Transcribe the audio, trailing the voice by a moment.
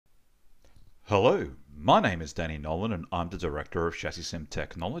Hello, my name is Danny Nowlan and I'm the Director of ChassisSim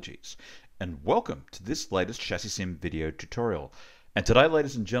Technologies. And welcome to this latest ChassisSim video tutorial. And today,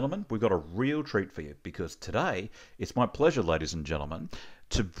 ladies and gentlemen, we've got a real treat for you because today it's my pleasure, ladies and gentlemen,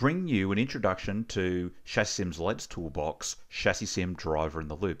 to bring you an introduction to ChassisSim's latest toolbox, ChassisSim Driver in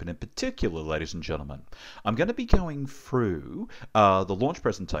the Loop. And in particular, ladies and gentlemen, I'm going to be going through the launch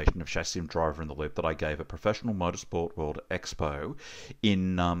presentation of ChassisSim Driver in the Loop that I gave at Professional Motorsport World Expo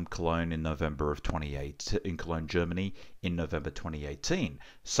in Cologne in November of 2018, in Cologne, Germany, in November 2018.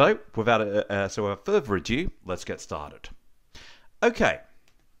 So, without further ado, let's get started. Okay,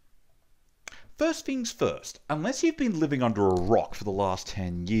 first things first, unless you've been living under a rock for the last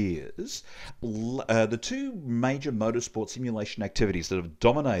 10 years, the two major motorsport simulation activities that have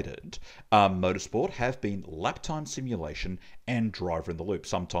dominated motorsport have been lap time simulation and driver in the loop,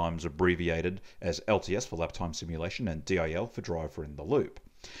 sometimes abbreviated as LTS for lap time simulation and DIL for driver in the loop.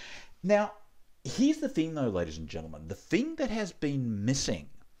 Now, here's the thing though, ladies and gentlemen, the thing that has been missing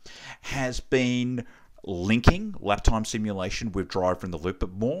has been linking lap time simulation with driver in the loop,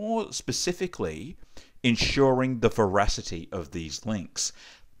 but more specifically ensuring the veracity of these links.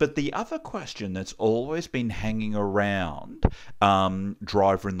 But the other question that's always been hanging around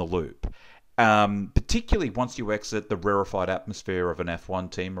driver in the loop, particularly once you exit the rarefied atmosphere of an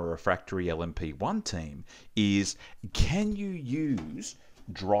F1 team or a factory LMP1 team, is can you use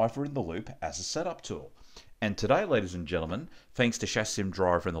driver in the loop as a setup tool? And today, ladies and gentlemen, thanks to ChassisSim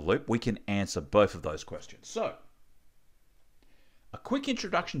Driver in the Loop, we can answer both of those questions. So, a quick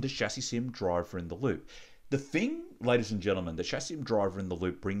introduction to ChassisSim Driver in the Loop. The thing, ladies and gentlemen, that ChassisSim Driver in the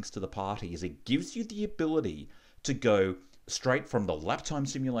Loop brings to the party is it gives you the ability to go straight from the lap time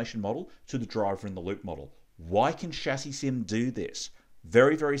simulation model to the driver in the loop model. Why can ChassisSim do this?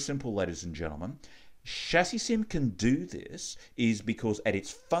 Very, very simple, ladies and gentlemen. ChassisSim can do this is because at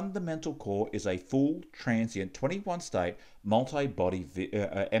its fundamental core is a full transient 21-state multi-body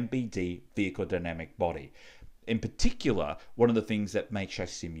MBD vehicle dynamic body. In particular, one of the things that makes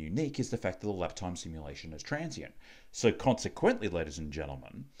ChassisSim unique is the fact that the lap time simulation is transient. So consequently, ladies and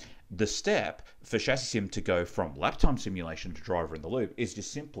gentlemen, the step for ChassisSim to go from lap time simulation to driver in the loop is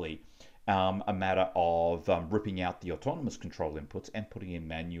just simply a matter of ripping out the autonomous control inputs and putting in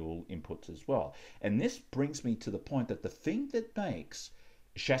manual inputs as well. And this brings me to the point that the thing that makes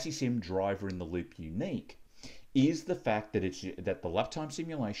ChassisSim Driver in the Loop unique is the fact that the lap time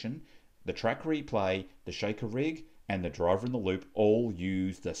simulation, the track replay, the shaker rig, and the driver in the loop all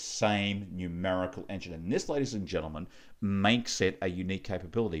use the same numerical engine. And this, ladies and gentlemen, makes it a unique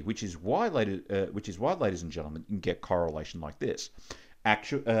capability, which is why, ladies and gentlemen, you can get correlation like this.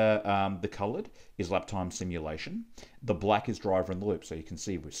 The coloured is lap time simulation. The black is driver in the loop. So you can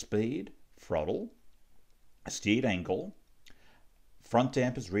see with speed, throttle, steered angle, front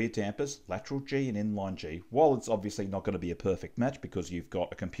dampers, rear dampers, lateral G and inline G. While it's obviously not going to be a perfect match because you've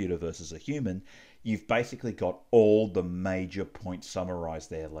got a computer versus a human, you've basically got all the major points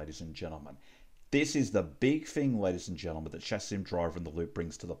summarized there, ladies and gentlemen. This is the big thing, ladies and gentlemen, that ChassisSim Driver in the Loop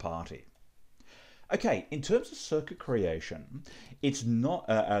brings to the party. Okay, in terms of circuit creation, it's not.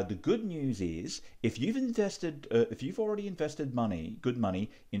 The good news is if you've already invested good money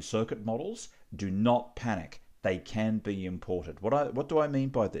in circuit models, do not panic. They can be imported. What do I mean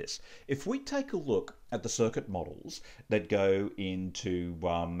by this? If we take a look at the circuit models that go into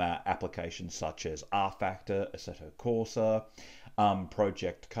applications such as R-Factor, Assetto Corsa,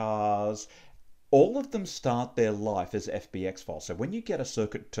 Project Cars. All of them start their life as FBX files. So when you get a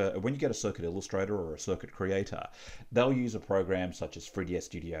circuit illustrator or a circuit creator, they'll use a program such as 3ds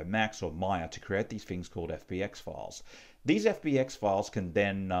Studio Max or Maya to create these things called FBX files. These FBX files can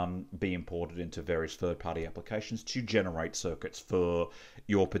then be imported into various third-party applications to generate circuits for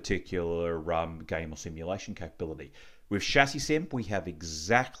your particular game or simulation capability. With ChassisSim, we have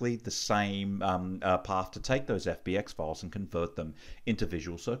exactly the same path to take those FBX files and convert them into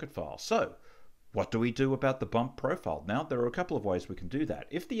visual circuit files. So, what do we do about the bump profile? Now, there are a couple of ways we can do that.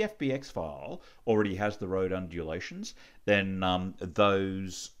 If the FBX file already has the road undulations, then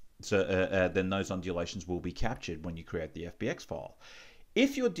those undulations will be captured when you create the FBX file.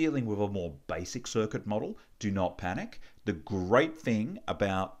 If you're dealing with a more basic circuit model, do not panic. The great thing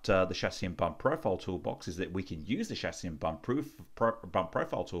about the ChassisSim Bump Profile Toolbox is that we can use the ChassisSim Bump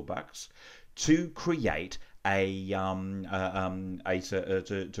Profile Toolbox to create to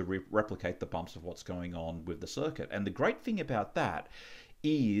replicate the bumps of what's going on with the circuit. And the great thing about that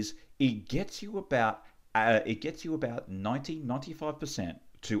is it gets you about 90-95%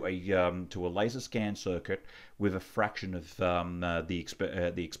 to a laser scan circuit with a fraction of the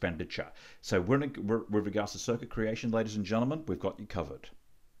expenditure. So with regards to circuit creation, ladies and gentlemen, we've got you covered.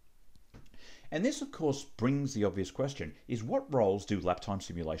 And this, of course, brings the obvious question, is what roles do lap time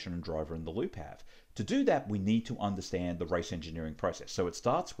simulation and driver in the loop have? To do that, we need to understand the race engineering process. So it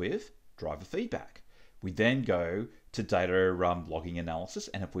starts with driver feedback. We then go to data logging analysis,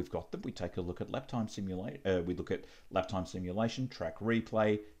 and if we've got them, we take a look at lap time simulation. We look at lap time simulation, track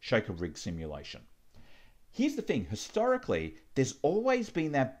replay, shaker rig simulation. Here's the thing: historically, there's always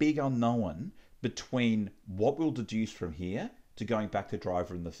been that big unknown between what we'll deduce from here to going back to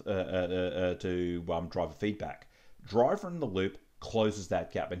driver in the driver feedback. Driver in the loop closes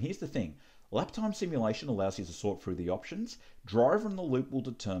that gap, and here's the thing: lap time simulation allows you to sort through the options. Driver in the loop will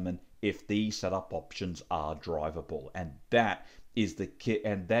determine if these setup options are drivable, and that is the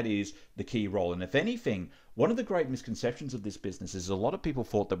key role. And if anything, one of the great misconceptions of this business is a lot of people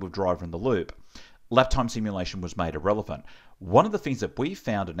thought that with driver in the loop, lap time simulation was made irrelevant. One of the things that we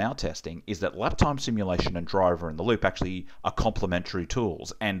found in our testing is that lap time simulation and driver in the loop actually are complementary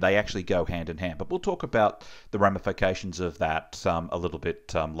tools, and they actually go hand in hand. But we'll talk about the ramifications of that a little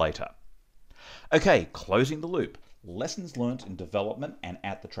bit later. Okay, closing the loop. Lessons learned in development and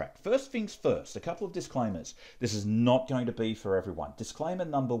at the track. First things first, a couple of disclaimers. This is not going to be for everyone. Disclaimer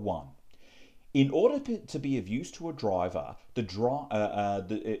number one. In order to be of use to a driver,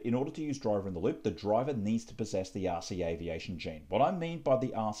 in order to use driver in the loop, the driver needs to possess the RC aviation gene. What I mean by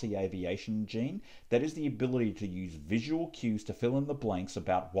the RC aviation gene, that is the ability to use visual cues to fill in the blanks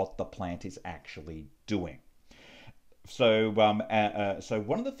about what the plant is actually doing. So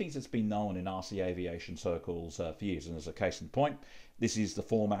one of the things that's been known in RC aviation circles for years, and as a case in point, this is the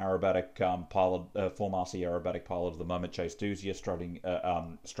former RC aerobatic pilot of the moment, Chase Dozier, strutting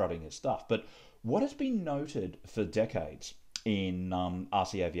his stuff. But what has been noted for decades in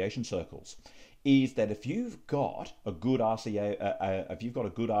RC aviation circles is that if you've got a good RC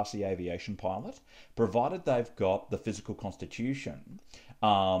aviation pilot, provided they've got the physical constitution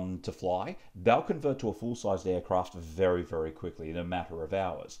to fly, they'll convert to a full-sized aircraft very, very quickly in a matter of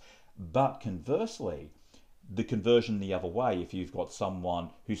hours. But conversely, the conversion the other way, if you've got someone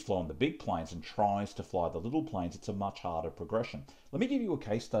who's flown the big planes and tries to fly the little planes, it's a much harder progression. Let me give you a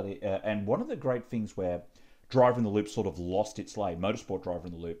case study, and one of the great things where driver in the loop sort of lost its way, motorsport driver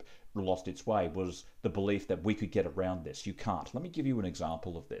in the loop lost its way, was the belief that we could get around this. You can't. Let me give you an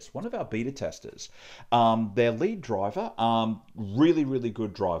example of this. One of our beta testers, their lead driver, really, really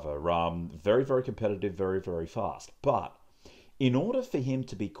good driver, very, very competitive, very, very fast. But in order for him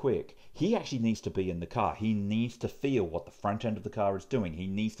to be quick, he actually needs to be in the car. He needs to feel what the front end of the car is doing. He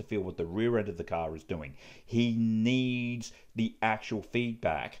needs to feel what the rear end of the car is doing. He needs the actual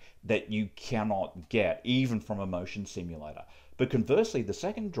feedback that you cannot get even from a motion simulator. But conversely, the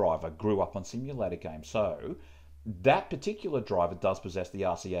second driver grew up on simulator games, so that particular driver does possess the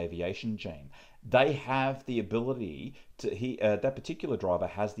RC aviation gene. They have the ability to, that particular driver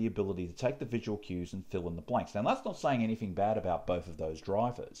has the ability to take the visual cues and fill in the blanks. Now, that's not saying anything bad about both of those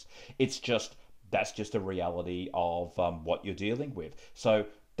drivers. It's just, that's just a reality of what you're dealing with. So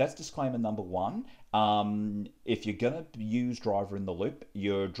that's disclaimer number one. If you're going to use driver in the loop,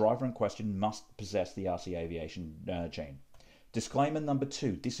 your driver in question must possess the RC aviation gene. Disclaimer number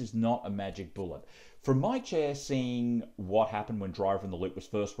two, this is not a magic bullet. From my chair, seeing what happened when driver in the loop was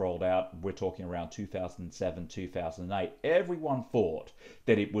first rolled out, we're talking around 2007, 2008, everyone thought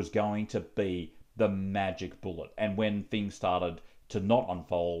that it was going to be the magic bullet. And when things started to not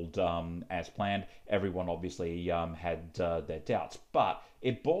unfold as planned, everyone obviously had their doubts. But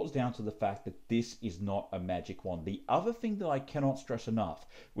it boils down to the fact that this is not a magic wand. The other thing that I cannot stress enough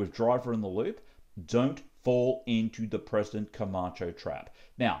with driver in the loop, don't fall into the President Camacho trap.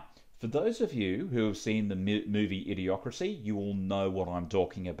 Now, for those of you who have seen the movie Idiocracy, you will know what I'm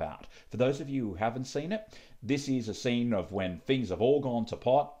talking about. For those of you who haven't seen it, this is a scene of when things have all gone to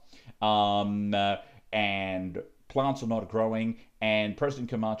pot and plants are not growing, and President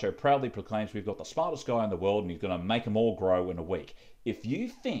Camacho proudly proclaims we've got the smartest guy in the world and he's going to make them all grow in a week. If you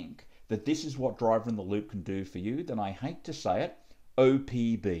think that this is what driver in the loop can do for you, then I hate to say it,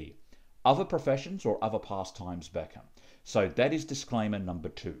 OPB. Other professions or other pastimes beckon. So that is disclaimer number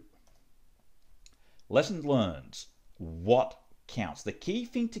two. Lessons learned. What counts? The key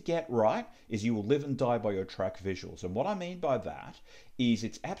thing to get right is you will live and die by your track visuals. And what I mean by that is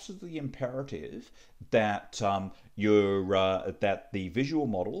it's absolutely imperative that that the visual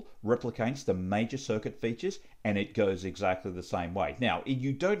model replicates the major circuit features and it goes exactly the same way. Now,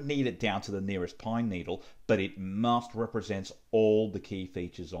 you don't need it down to the nearest pine needle, but it must represent all the key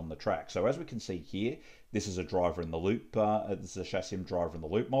features on the track. So as we can see here, this is a driver in the loop, this is a ChassisSim driver in the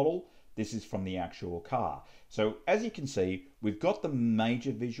loop model. This is from the actual car. So as you can see, we've got the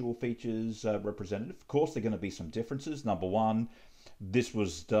major visual features represented. Of course, there are going to be some differences. Number one, This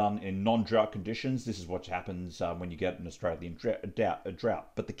was done in non-drought conditions. This is what happens when you get an Australian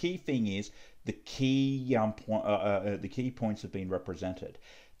drought. But the key thing is the key points have been represented.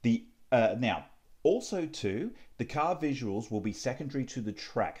 Now, also too, the car visuals will be secondary to the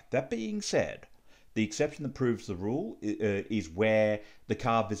track. That being said, the exception that proves the rule is where the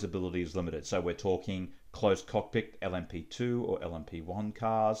car visibility is limited. So we're talking closed cockpit LMP2 or LMP1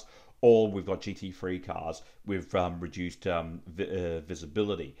 cars, or we've got GT3 cars with reduced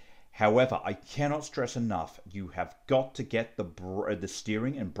visibility. However, I cannot stress enough, you have got to get the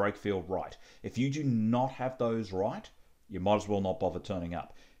steering and brake feel right. If you do not have those right, you might as well not bother turning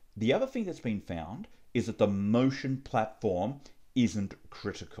up. The other thing that's been found is that the motion platform isn't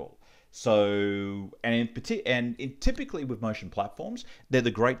critical. So, typically with motion platforms, they're the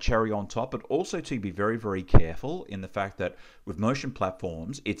great cherry on top, but also to be very, very careful in the fact that with motion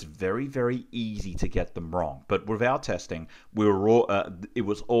platforms, it's very, very easy to get them wrong. But with our testing, it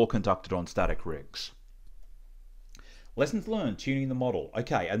was all conducted on static rigs. Lessons learned, tuning the model.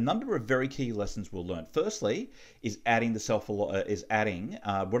 Okay, a number of very key lessons we'll learn. Firstly, is adding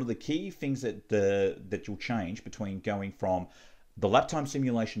what are the key things that you'll change between going from the lap time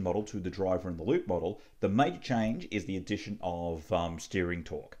simulation model to the driver in the loop model. The major change is the addition of steering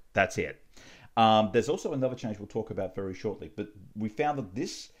torque. That's it. There's also another change we'll talk about very shortly, but we found that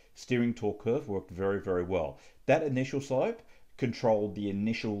this steering torque curve worked very, very well. That initial slope controlled the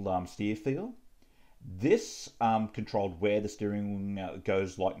initial steer feel. This controlled where the steering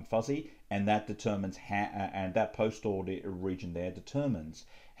goes light and fuzzy, and that determines and that postal region there determines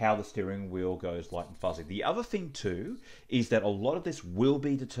how the steering wheel goes light and fuzzy. The other thing too is that a lot of this will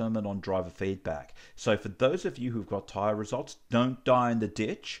be determined on driver feedback. So for those of you who've got tyre results, don't die in the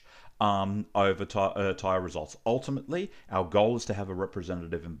ditch over tyre results. Ultimately, our goal is to have a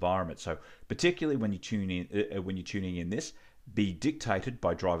representative environment. So particularly when you're tuning in this, be dictated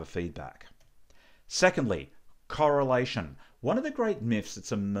by driver feedback. Secondly, correlation. One of the great myths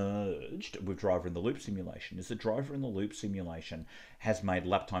that's emerged with driver in the loop simulation is that driver in the loop simulation has made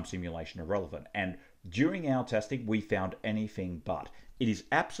lap time simulation irrelevant. And during our testing, we found anything but. It is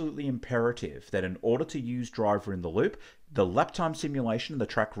absolutely imperative that in order to use driver in the loop, the lap time simulation and the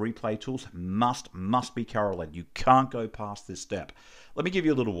track replay tools must be correlated. You can't go past this step. Let me give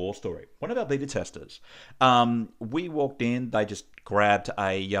you a little war story. One of our beta testers, we walked in, they just grabbed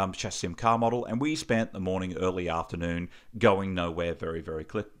a ChassisSim car model, and we spent the morning, early afternoon going nowhere very, very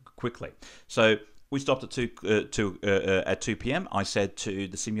quickly. So we stopped at 2 p.m. I said to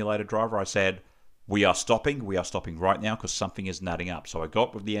the simulator driver, I said, we are stopping right now because something isn't adding up. So I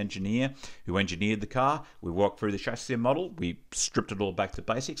got with the engineer who engineered the car, we walked through the ChassisSim model, we stripped it all back to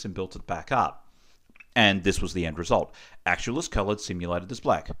basics and built it back up. And this was the end result. Actual is coloured, simulated as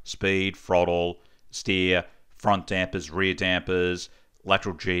black. Speed, throttle, steer, front dampers, rear dampers,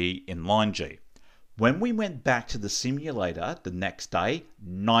 lateral G, inline G. When we went back to the simulator the next day,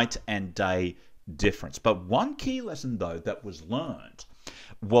 night and day difference. But one key lesson though that was learned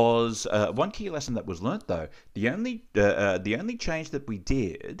was the only change that we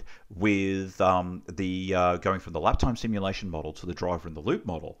did with going from the lap time simulation model to the driver in the loop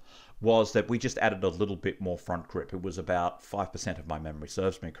model was that we just added a little bit more front grip. It was about 5% if my memory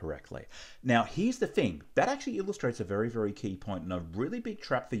serves me correctly. Now, here's the thing. That actually illustrates a very, very key point and a really big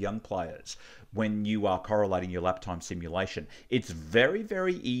trap for young players when you are correlating your lap time simulation. It's very,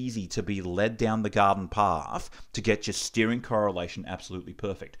 very easy to be led down the garden path to get your steering correlation absolutely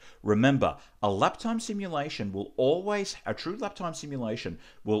perfect. Remember, a true lap time simulation will always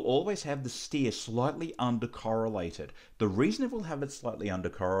have the steer slightly undercorrelated. The reason it will have it slightly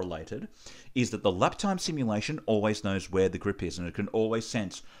undercorrelated is that the lap time simulation always knows where the grip is and it can always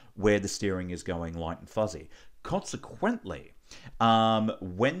sense where the steering is going light and fuzzy. Consequently,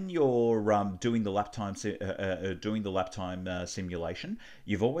 when you're doing the lap time simulation,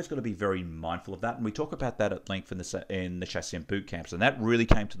 you've always got to be very mindful of that, and we talk about that at length in the ChassisSim boot camps, and that really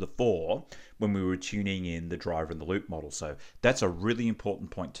came to the fore when we were tuning in the driver in the loop model. So that's a really important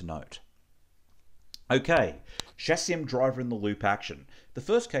point to note. Okay, ChassisSim Driver in the Loop action. The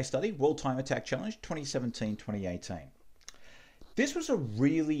first case study, World Time Attack Challenge 2017-2018. This was a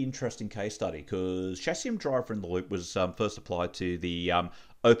really interesting case study because ChassisSim Driver in the Loop was first applied to the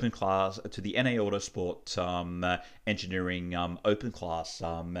open class, to the NA Autosport engineering open class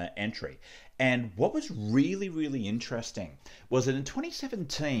entry. And what was really, really interesting was that in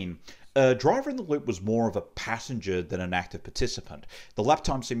 2017, Driver in the Loop was more of a passenger than an active participant. The lap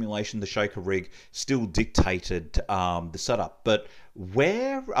time simulation, the shaker rig, still dictated the setup. But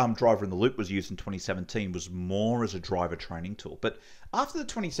where Driver in the Loop was used in 2017 was more as a driver training tool. But after the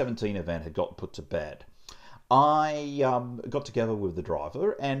 2017 event had gotten put to bed, I got together with the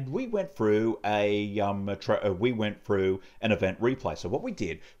driver and we went through an event replay. So what we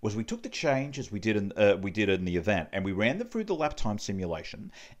did was we took the changes we did in the event and we ran them through the lap time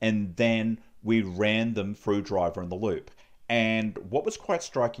simulation, and then we ran them through driver in the loop. And what was quite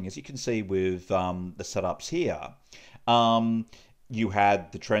striking, as you can see with the setups here, you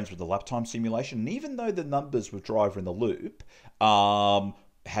had the trends with the lap time simulation, and even though the numbers with driver in the loop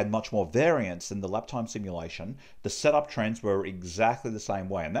had much more variance than the lap time simulation, the setup trends were exactly the same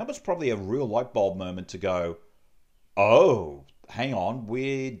way. And that was probably a real light bulb moment to go, oh, hang on,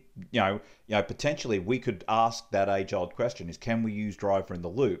 potentially we could ask that age-old question: is can we use driver in the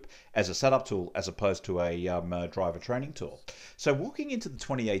loop as a setup tool as opposed to a driver training tool? So walking into the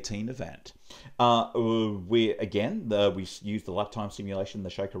 2018 event, we used the lap time simulation, the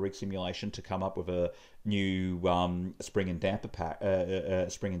shaker rig simulation, to come up with a new spring and damper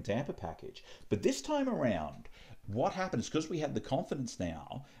package. But this time around, what happened is, because we had the confidence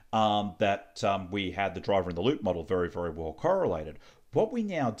now that we had the driver in the loop model very, very well correlated, what we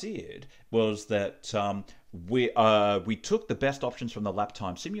now did was that we took the best options from the lap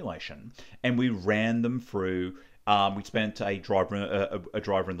time simulation and we ran them through. We spent a driver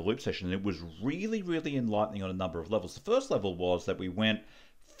in the loop session, and it was really, really enlightening on a number of levels. The first level was that we went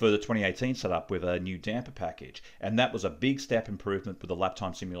for the 2018 setup with a new damper package, and that was a big step improvement with the lap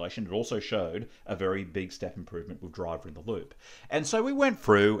time simulation. It also showed a very big step improvement with driver in the loop. And so we went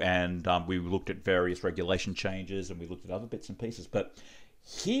through and we looked at various regulation changes and we looked at other bits and pieces. But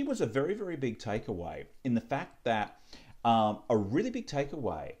here was a very, very big takeaway, in the fact that a really big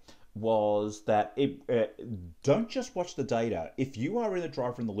takeaway was that don't just watch the data. If you are in a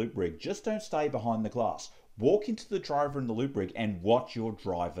driver in the loop rig, just don't stay behind the glass. Walk into the driver in the loop rig and watch your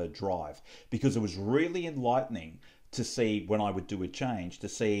driver drive, because it was really enlightening to see, when I would do a change, to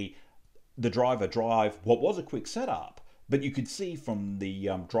see the driver drive what was a quick setup, but you could see from the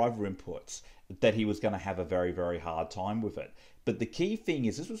driver inputs that he was going to have a very, very hard time with it. But the key thing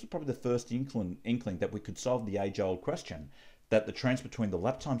is, this was probably the first inkling that we could solve the age-old question, that the trends between the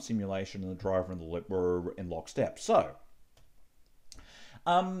lap time simulation and the driver in the loop were in lockstep. So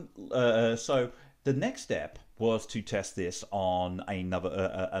the next step was to test this on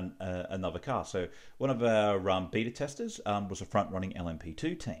another car. So one of our beta testers was a front-running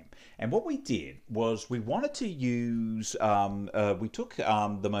LMP2 team. And what we did was we wanted to use, we took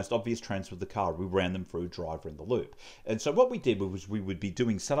the most obvious trends with the car, we ran them through driver in the loop. And so what we did was we would be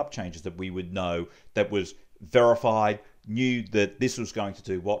doing setup changes that we would know that was verified, knew that this was going to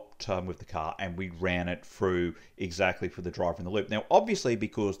do what with the car, and we ran it through exactly for the driver in the loop. Now, obviously,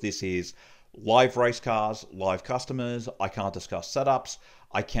 because this is live race cars, live customers, I can't discuss setups.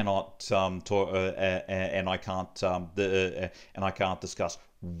 I cannot talk, and I can't discuss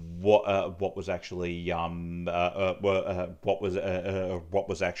what was actually what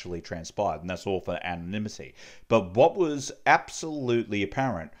was actually transpired, and that's all for anonymity. But what was absolutely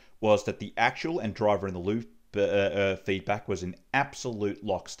apparent was that the actual and driver in the loop feedback was in absolute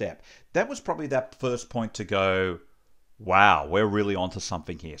lockstep. That was probably that first point to go, wow, we're really onto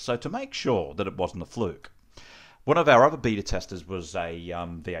something here. So to make sure that it wasn't a fluke, one of our other beta testers was a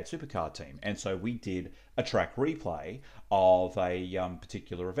V8 supercar team, and so we did a track replay of a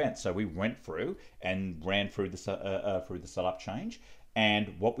particular event. So we went through and ran through the setup change,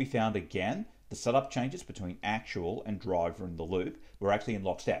 and what we found again, the setup changes between actual and driver in the loop were actually in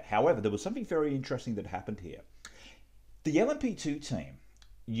lockstep. However, there was something very interesting that happened here. The LMP2 team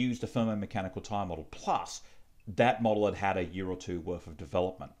used a thermomechanical tire model, plus that model had had a year or two worth of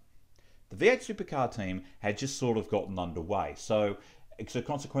development. The V8 supercar team had just sort of gotten underway, so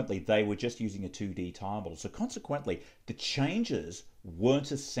consequently they were just using a 2D tire model. So consequently, the changes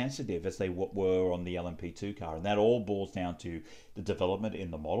weren't as sensitive as they were on the LMP2 car, and that all boils down to the development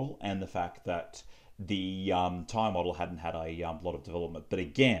in the model and the fact that the tire model hadn't had a lot of development. But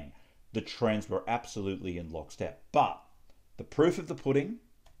again, the trends were absolutely in lockstep. But the proof of the pudding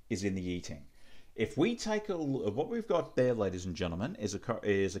is in the eating. If we take a look, what we've got there, ladies and gentlemen, is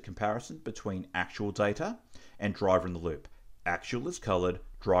a comparison between actual data and driver in the loop. Actual is colored,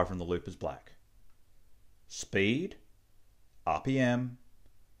 driver in the loop is black. Speed, RPM,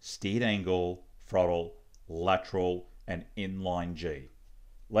 steered angle, throttle, lateral, and inline G.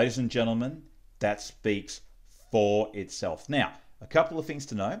 Ladies and gentlemen, that speaks for itself. Now, a couple of things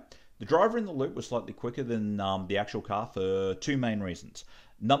to know. The driver in the loop was slightly quicker than the actual car for two main reasons.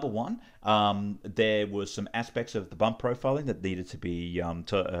 Number one, there was some aspects of the bump profiling that needed to be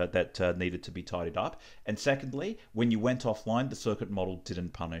needed to be tidied up, and secondly, when you went offline, the circuit model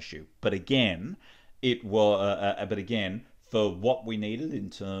didn't punish you. But again, for what we needed in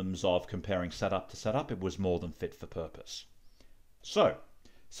terms of comparing setup to setup, it was more than fit for purpose. So,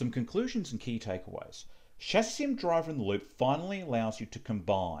 some conclusions and key takeaways. ChassisSim Driver in the Loop finally allows you to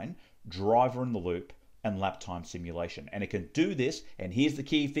combine driver in the loop and lap time simulation. And it can do this, and here's the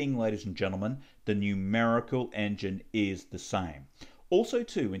key thing, ladies and gentlemen, the numerical engine is the same. Also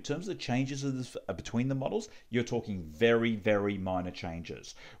too, in terms of the changes between the models, you're talking very, very minor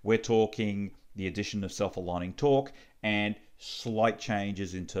changes. We're talking the addition of self-aligning torque and slight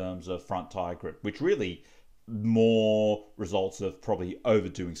changes in terms of front tire grip, which really more results of probably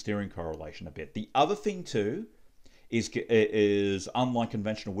overdoing steering correlation a bit. The other thing too is unlike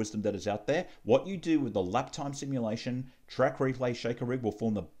conventional wisdom that is out there, what you do with the lap time simulation, track replay, shaker rig will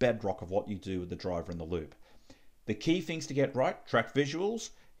form the bedrock of what you do with the driver in the loop. The key things to get right: track visuals,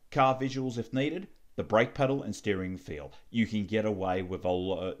 car visuals if needed, the brake pedal and steering feel. You can get away with a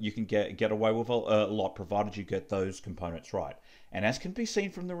lot provided you get those components right. And as can be seen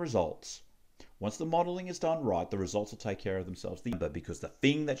from the results, once the modeling is done right, the results will take care of themselves. Because the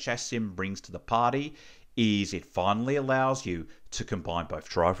thing that ChassisSim brings to the party is it finally allows you to combine both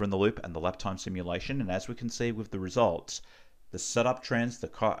driver in the loop and the lap time simulation. And as we can see with the results, the setup trends,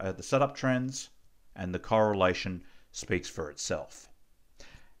 and the correlation speaks for itself.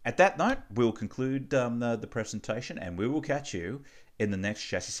 At that note, we'll conclude the presentation, and we will catch you in the next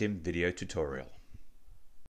ChassisSim video tutorial.